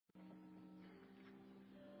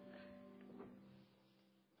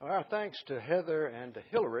Well, our thanks to Heather and to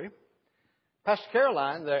Hillary. Pastor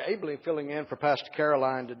Caroline, they're ably filling in for Pastor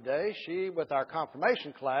Caroline today. She, with our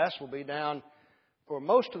confirmation class, will be down for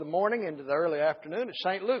most of the morning into the early afternoon at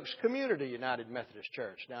St. Luke's Community United Methodist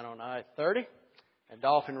Church down on I-30 and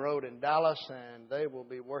Dolphin Road in Dallas, and they will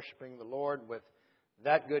be worshiping the Lord with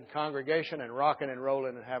that good congregation and rocking and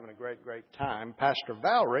rolling and having a great, great time. Pastor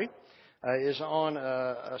Valerie is on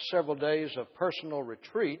several days of personal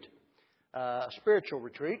retreat, a spiritual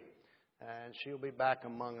retreat, and she'll be back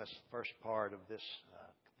among us the first part of this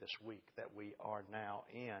week that we are now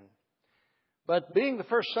in. But being the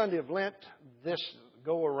first Sunday of Lent this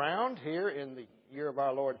go around here in the year of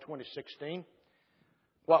our Lord 2016,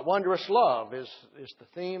 what Wondrous Love is the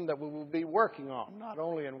theme that we will be working on, not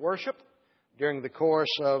only in worship during the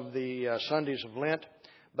course of the Sundays of Lent,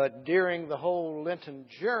 but during the whole Lenten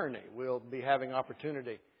journey. We'll be having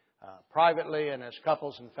opportunity privately and as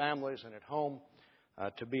couples and families and at home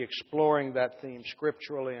to be exploring that theme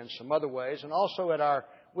scripturally in some other ways, and also at our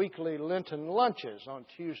weekly Lenten lunches on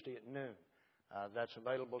Tuesday at noon. That's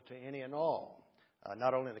available to any and all,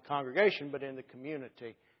 not only in the congregation but in the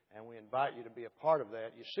community, and we invite you to be a part of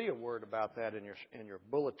that. You see a word about that in your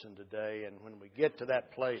bulletin today, and when we get to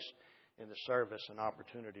that place in the service, an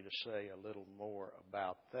opportunity to say a little more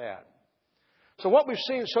about that. So what we've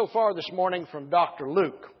seen so far this morning from Dr.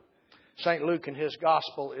 Luke, St. Luke in his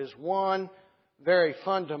gospel, is one very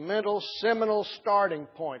fundamental, seminal starting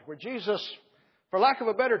point where Jesus, for lack of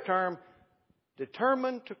a better term,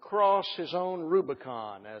 determined to cross his own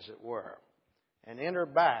Rubicon, as it were, and enter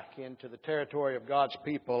back into the territory of God's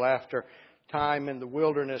people after time in the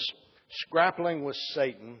wilderness, grappling with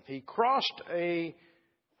Satan. He crossed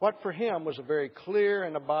what for him was a very clear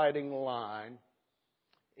and abiding line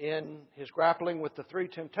in his grappling with the three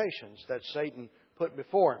temptations that Satan put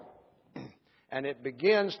before him. And it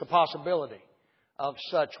begins the possibility of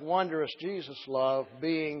such wondrous Jesus love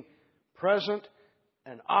being present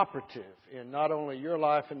and operative in not only your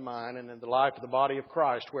life and mine and in the life of the body of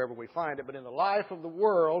Christ, wherever we find it, but in the life of the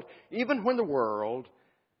world, even when the world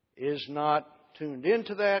is not tuned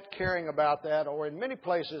into that, caring about that, or in many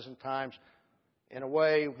places and times, in a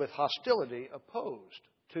way with hostility opposed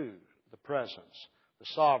to the presence, the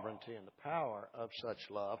sovereignty, and the power of such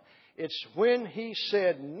love. It's when he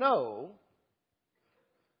said no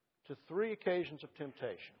to three occasions of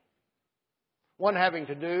temptation. One having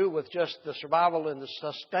to do with just the survival and the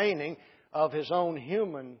sustaining of his own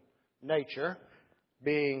human nature,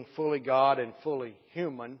 being fully God and fully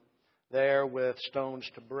human, there with stones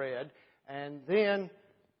to bread. And then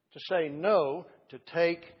to say no, to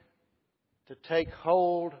take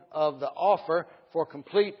hold of the offer for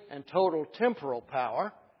complete and total temporal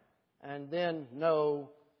power, and then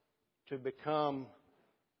no to become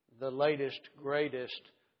the latest, greatest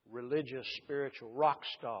religious, spiritual rock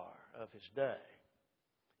star of his day.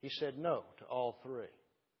 He said no to all three.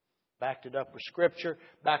 Backed it up with Scripture,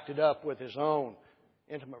 backed it up with his own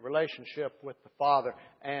intimate relationship with the Father,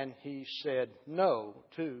 and he said no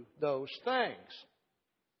to those things.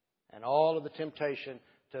 And all of the temptation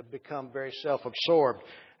to become very self-absorbed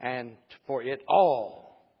and for it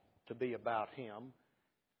all to be about him.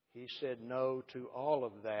 He said no to all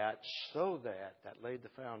of that so that laid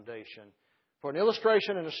the foundation for an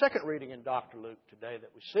illustration in a second reading in Dr. Luke today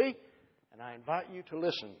that we see. And I invite you to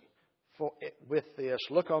listen with this.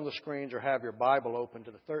 Look on the screens or have your Bible open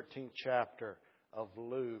to the 13th chapter of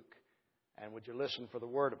Luke. And would you listen for the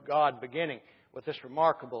Word of God beginning with this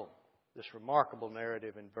remarkable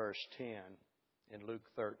narrative in verse 10 in Luke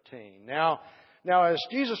 13. Now as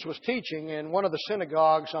Jesus was teaching in one of the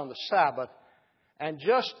synagogues on the Sabbath, and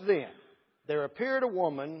just then there appeared a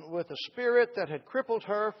woman with a spirit that had crippled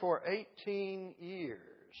her for 18 years.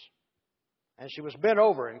 And she was bent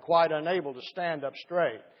over and quite unable to stand up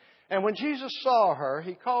straight. And when Jesus saw her,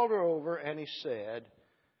 he called her over and he said,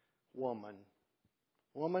 Woman,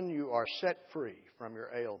 you are set free from your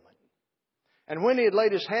ailment. And when he had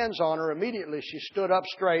laid his hands on her, immediately she stood up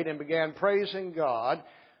straight and began praising God.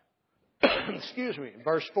 Excuse me,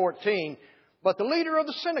 verse 14. But the leader of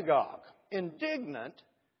the synagogue, indignant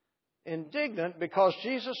because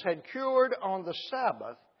Jesus had cured on the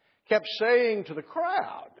Sabbath, kept saying to the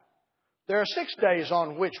crowd, There are 6 days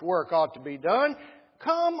on which work ought to be done.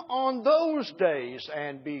 Come on those days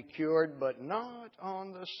and be cured, but not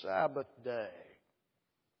on the Sabbath day.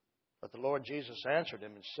 But the Lord Jesus answered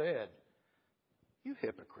him and said, You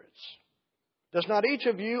hypocrites! Does not each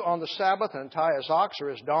of you on the Sabbath untie his ox or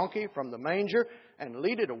his donkey from the manger and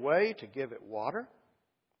lead it away to give it water?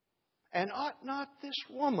 And ought not this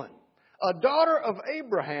woman, a daughter of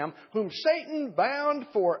Abraham, whom Satan bound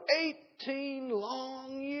for 18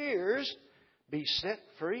 long years, be set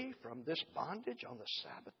free from this bondage on the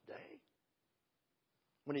Sabbath day?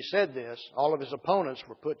 When he said this, all of his opponents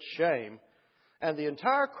were put to shame, and the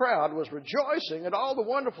entire crowd was rejoicing at all the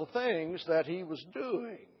wonderful things that he was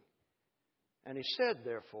doing. And he said,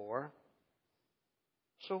 therefore,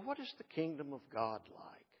 so what is the kingdom of God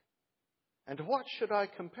like? And to what should I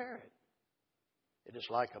compare it? It is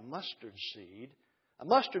like a mustard seed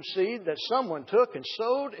that someone took and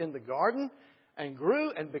sowed in the garden and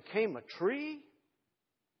grew and became a tree,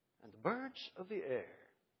 and the birds of the air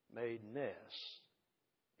made nests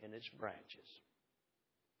in its branches.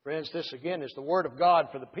 Friends, this again is the Word of God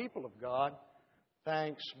for the people of God.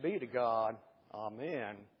 Thanks be to God.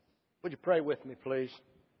 Amen. Would you pray with me, please?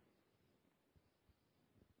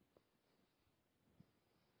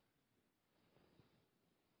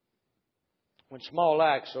 When small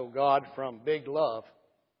acts, O God, from big love,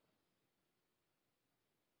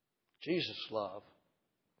 Jesus' love,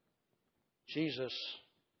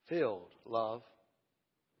 Jesus-filled love,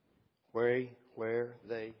 where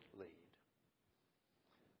they lead.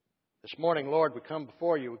 This morning, Lord, we come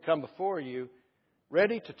before you. We come before you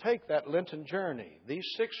ready to take that Lenten journey, these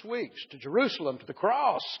 6 weeks, to Jerusalem, to the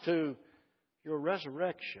cross, to your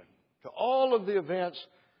resurrection, to all of the events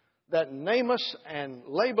that name us and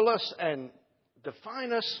label us and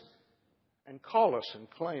define us and call us and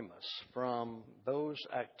claim us from those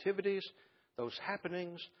activities, those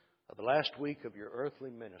happenings of the last week of your earthly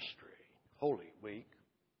ministry, Holy Week.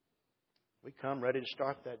 We come ready to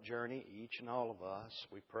start that journey, each and all of us,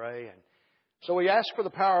 we pray. And so we ask for the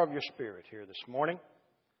power of your Spirit here this morning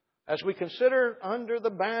as we consider under the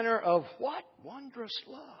banner of what wondrous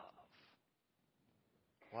love.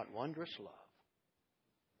 What wondrous love.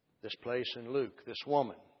 This place in Luke, this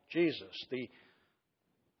woman, Jesus, the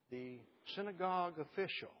synagogue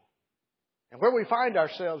official, and where we find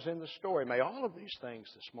ourselves in the story. May all of these things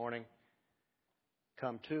this morning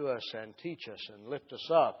come to us and teach us and lift us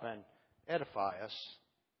up and edify us,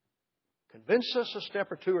 convince us a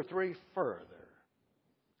step or two or three further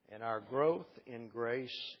in our growth in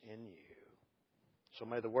grace in you. So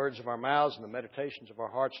may the words of our mouths and the meditations of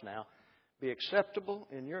our hearts now be acceptable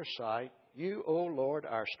in your sight, you, O Lord,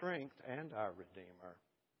 our strength and our Redeemer.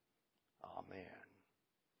 Amen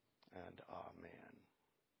and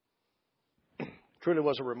amen. Truly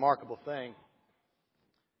was a remarkable thing.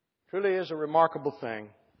 Truly is a remarkable thing.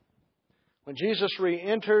 When Jesus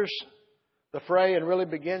re-enters the fray and really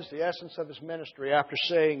begins the essence of his ministry after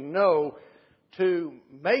saying no to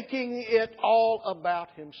making it all about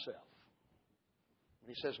himself.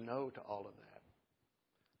 He says no to all of that,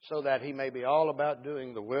 so that he may be all about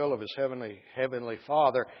doing the will of his heavenly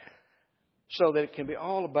Father, so that it can be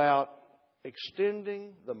all about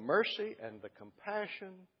extending the mercy and the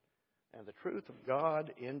compassion and the truth of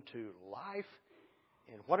God into life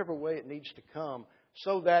in whatever way it needs to come,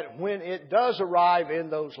 so that when it does arrive in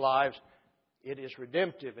those lives, it is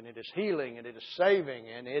redemptive and it is healing and it is saving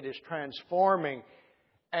and it is transforming,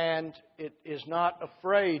 and it is not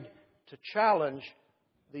afraid to challenge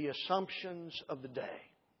the assumptions of the day,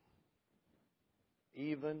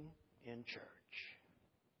 even in church.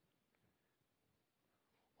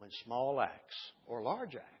 When small acts or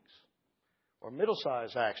large acts or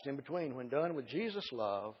middle-sized acts in between, when done with Jesus'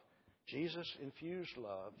 love, Jesus-infused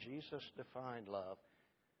love, Jesus-defined love,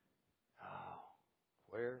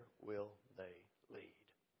 where will they lead?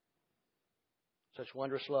 Such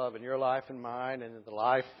wondrous love in your life and mine, and in the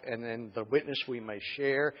life and in the witness we may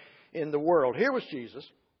share in the world. Here was Jesus.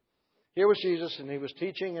 Here was Jesus, and he was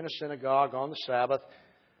teaching in a synagogue on the Sabbath.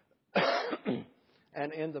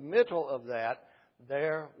 And in the middle of that,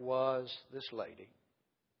 there was this lady,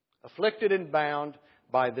 afflicted and bound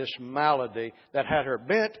by this malady that had her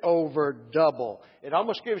bent over double. It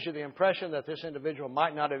almost gives you the impression that this individual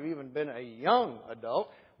might not have even been a young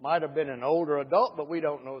adult, might have been an older adult, but we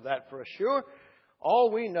don't know that for sure.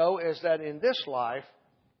 All we know is that in this life,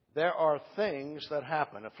 there are things that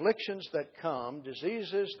happen, afflictions that come,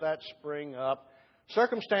 diseases that spring up,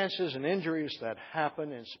 circumstances and injuries that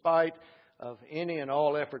happen in spite of any and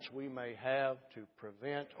all efforts we may have to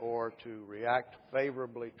prevent or to react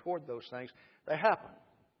favorably toward those things. They happen.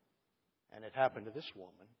 And it happened to this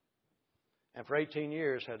woman. And for 18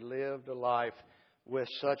 years had lived a life with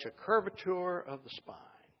such a curvature of the spine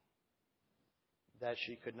that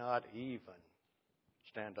she could not even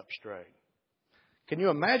stand up straight. Can you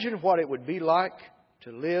imagine what it would be like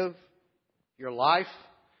to live your life,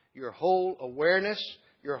 your whole awareness,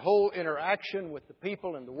 your whole interaction with the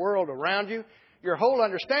people and the world around you, your whole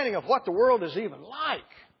understanding of what the world is even like,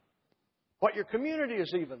 what your community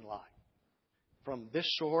is even like, from this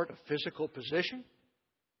sort of physical position?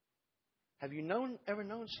 Have you ever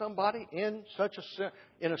known somebody in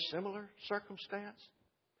a similar circumstance?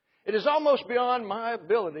 It is almost beyond my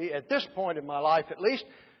ability, at this point in my life at least,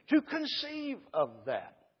 to conceive of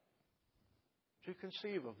that. But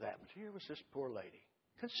here was this poor lady.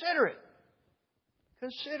 Consider it.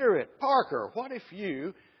 Consider it. Parker, what if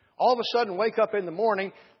you all of a sudden wake up in the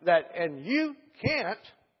morning and you can't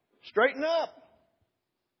straighten up?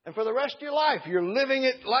 And for the rest of your life, you're living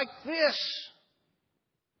it like this.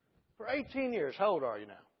 For 18 years. How old are you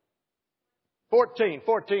now? 14.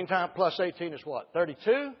 14 times plus 18 is what?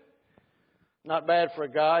 32? Not bad for a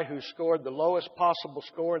guy who scored the lowest possible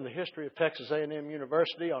score in the history of Texas A&M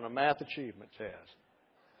University on a math achievement test.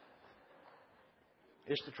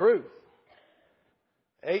 It's the truth.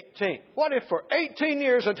 18. What if for 18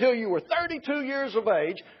 years until you were 32 years of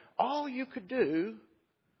age, all you could do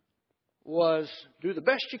was do the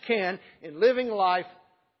best you can in living life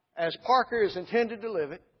as Parker is intended to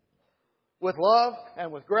live it, with love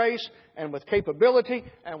and with grace and with capability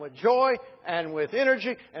and with joy and with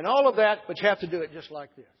energy and all of that, but you have to do it just like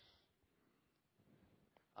this.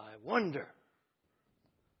 I wonder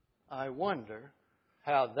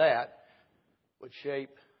how that would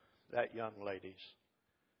shape that young lady's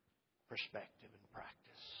perspective and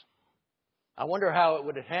practice. I wonder how it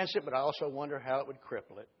would enhance it, but I also wonder how it would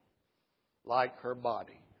cripple it, like her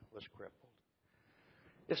body was crippled.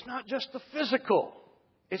 It's not just the physical.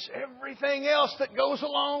 It's everything else that goes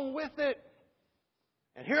along with it.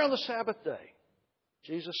 And here on the Sabbath day,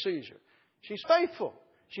 Jesus sees her. She's faithful.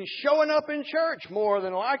 She's showing up in church more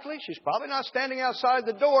than likely. She's probably not standing outside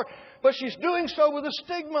the door, but she's doing so with a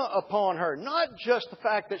stigma upon her. Not just the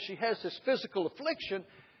fact that she has this physical affliction,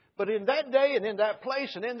 but in that day and in that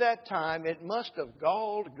place and in that time, it must have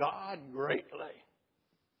galled God greatly.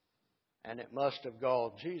 And it must have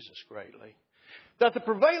galled Jesus greatly. That the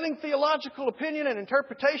prevailing theological opinion and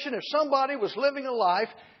interpretation, if somebody was living a life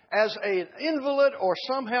as an invalid or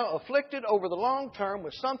somehow afflicted over the long term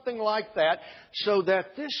with something like that, so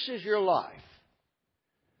that this is your life,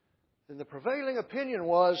 then the prevailing opinion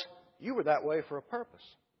was you were that way for a purpose.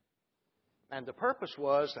 And the purpose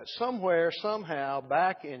was that somewhere, somehow,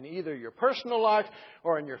 back in either your personal life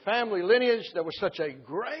or in your family lineage, there was such a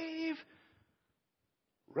grave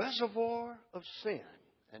reservoir of sin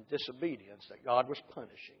and disobedience that God was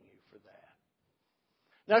punishing you for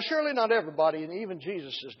that. Now, surely not everybody, and even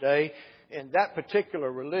Jesus' day, in that particular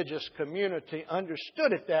religious community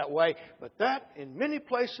understood it that way, but that, in many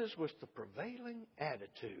places, was the prevailing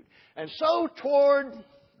attitude. And so, toward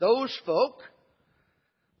those folk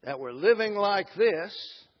that were living like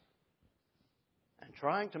this and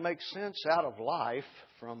trying to make sense out of life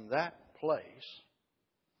from that place,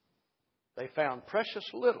 they found precious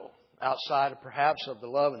little outside of perhaps of the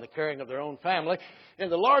love and the caring of their own family. In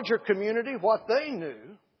the larger community, what they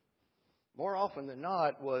knew, more often than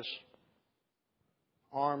not, was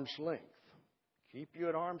arm's length. Keep you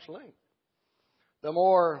at arm's length. The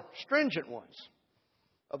more stringent ones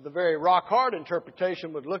of the very rock-hard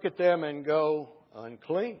interpretation would look at them and go,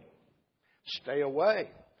 unclean. Stay away.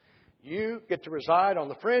 You get to reside on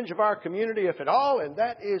the fringe of our community, if at all, and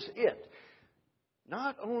that is it.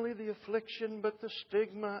 Not only the affliction, but the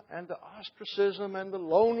stigma and the ostracism and the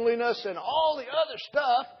loneliness and all the other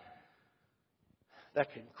stuff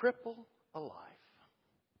that can cripple a life.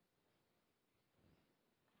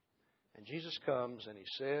 And Jesus comes and He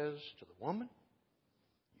says to the woman,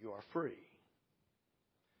 you are free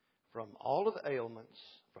from all of the ailments,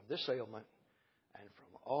 from this ailment, and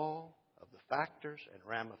from all of the factors and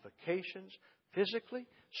ramifications, physically,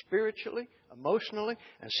 spiritually, emotionally,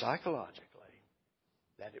 and psychologically,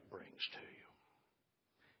 that it brings to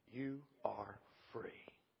you. You are free.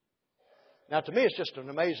 Now, to me, it's just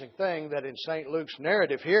an amazing thing that in St. Luke's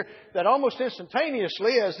narrative here, that almost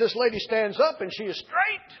instantaneously, as this lady stands up and she is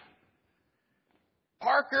straight,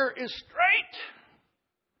 Parker is straight,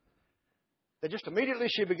 that just immediately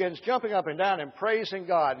she begins jumping up and down and praising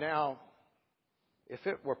God. Now, if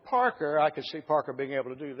it were Parker, I could see Parker being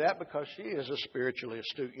able to do that because she is a spiritually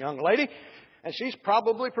astute young lady. And she's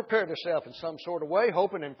probably prepared herself in some sort of way,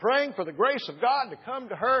 hoping and praying for the grace of God to come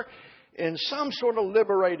to her in some sort of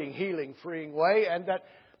liberating, healing, freeing way, and that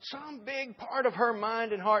some big part of her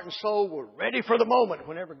mind and heart and soul were ready for the moment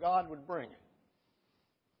whenever God would bring it.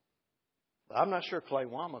 But I'm not sure Clay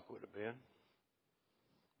Womack would have been.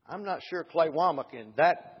 I'm not sure Clay Womack in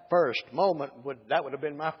that first moment would have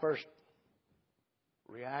been my first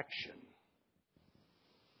reaction.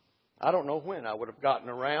 I don't know when I would have gotten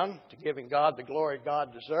around to giving God the glory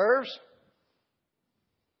God deserves,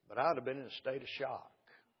 but I would have been in a state of shock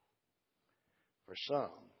for some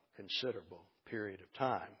considerable period of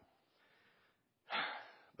time.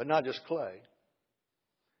 but not just clay.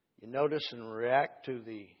 You notice and react to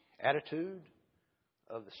the attitude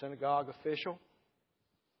of the synagogue official.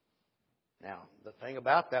 Now, the thing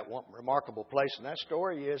about that one remarkable place in that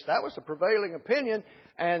story is that was the prevailing opinion,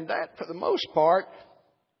 and that, for the most part,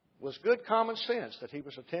 was good common sense that he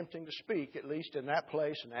was attempting to speak, at least in that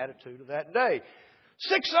place and attitude of that day.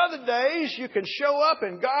 6 other days you can show up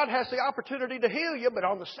and God has the opportunity to heal you, but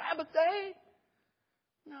on the Sabbath day,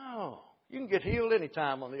 no. You can get healed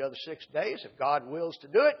anytime on the other 6 days if God wills to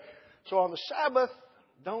do it. So on the Sabbath,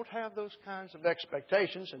 don't have those kinds of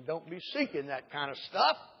expectations and don't be seeking that kind of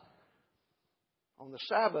stuff. On the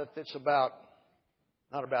Sabbath, it's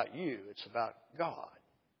not about you, it's about God.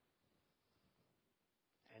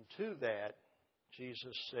 And to that,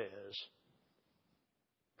 Jesus says,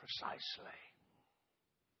 precisely.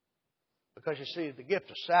 Because you see, the gift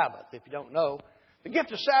of Sabbath, if you don't know, the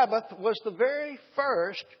gift of Sabbath was the very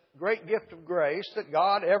first great gift of grace that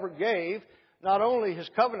God ever gave, not only His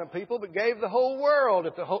covenant people, but gave the whole world,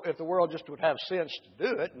 if the world just would have sense to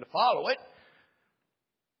do it and to follow it.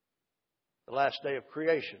 The last day of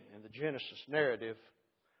creation in the Genesis narrative,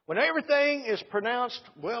 when everything is pronounced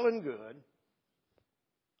well and good,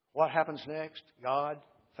 what happens next? God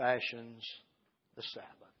fashions the Sabbath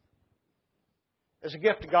as a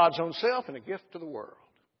gift to God's own self and a gift to the world.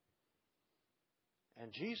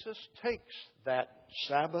 And Jesus takes that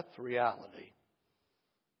Sabbath reality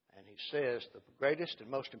and He says the greatest and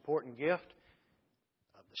most important gift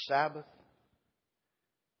of the Sabbath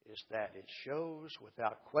is that it shows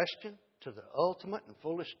without question to the ultimate and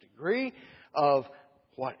fullest degree of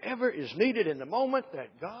whatever is needed in the moment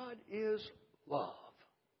that God is love.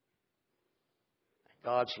 And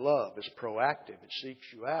God's love is proactive. It seeks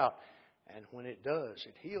you out. And when it does,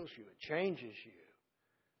 it heals you. It changes you.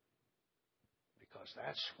 Because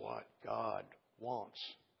that's what God wants.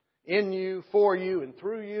 In you, for you, and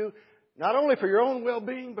through you. Not only for your own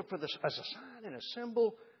well-being, but as a sign and a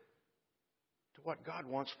symbol to what God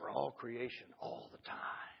wants for all creation all the time.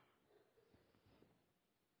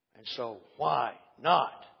 And so, why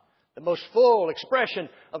not? The most full expression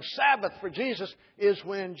of Sabbath for Jesus is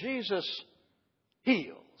when Jesus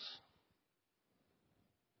heals.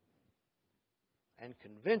 And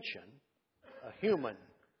convention, a human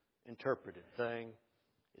interpreted thing,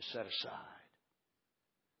 is set aside.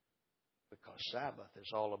 Because Sabbath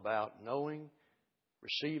is all about knowing,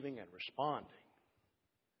 receiving, and responding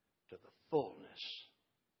to the fullness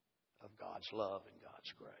of God's love and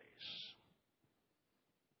God's grace.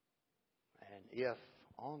 And if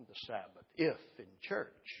on the Sabbath, if in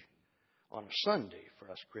church, on a Sunday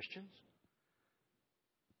for us Christians,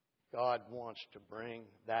 God wants to bring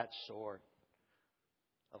that sort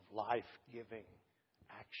of life-giving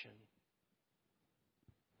action,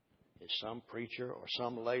 is some preacher or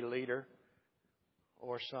some lay leader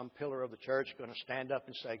or some pillar of the church going to stand up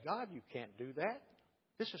and say, God, you can't do that?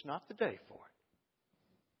 This is not the day for it.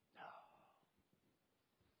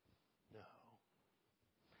 No.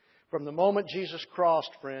 From the moment Jesus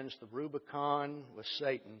crossed, friends, the Rubicon with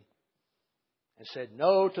Satan and said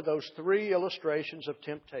no to those 3 illustrations of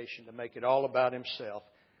temptation to make it all about himself,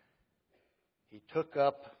 He took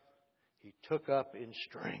up in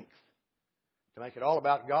strength to make it all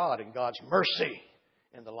about God and God's mercy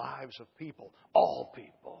in the lives of people, all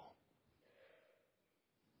people.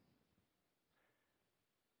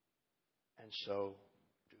 And so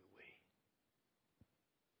do we.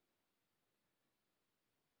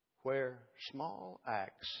 Where small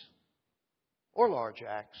acts or large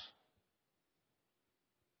acts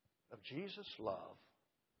of Jesus' love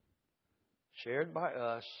shared by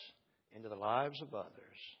us into the lives of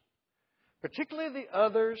others, particularly the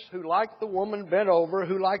others who, like the woman bent over,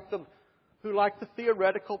 who like the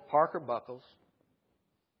theoretical Parker Buckles,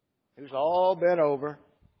 who's all bent over,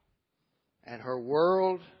 and her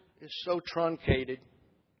world is so truncated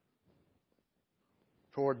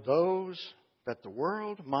toward those that the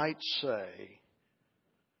world might say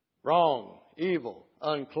wrong, evil,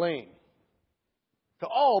 unclean, to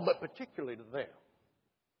all but particularly to them.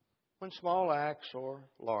 When small acts or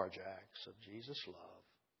large acts of Jesus' love,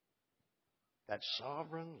 that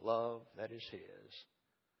sovereign love that is His,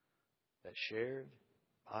 that's shared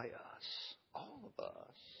by us, all of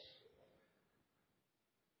us,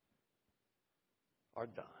 are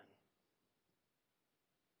done.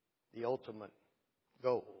 The ultimate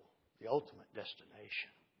goal, the ultimate destination,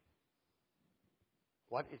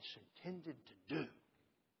 what it's intended to do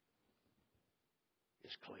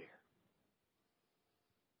is clear.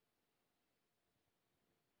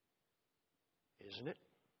 Isn't it?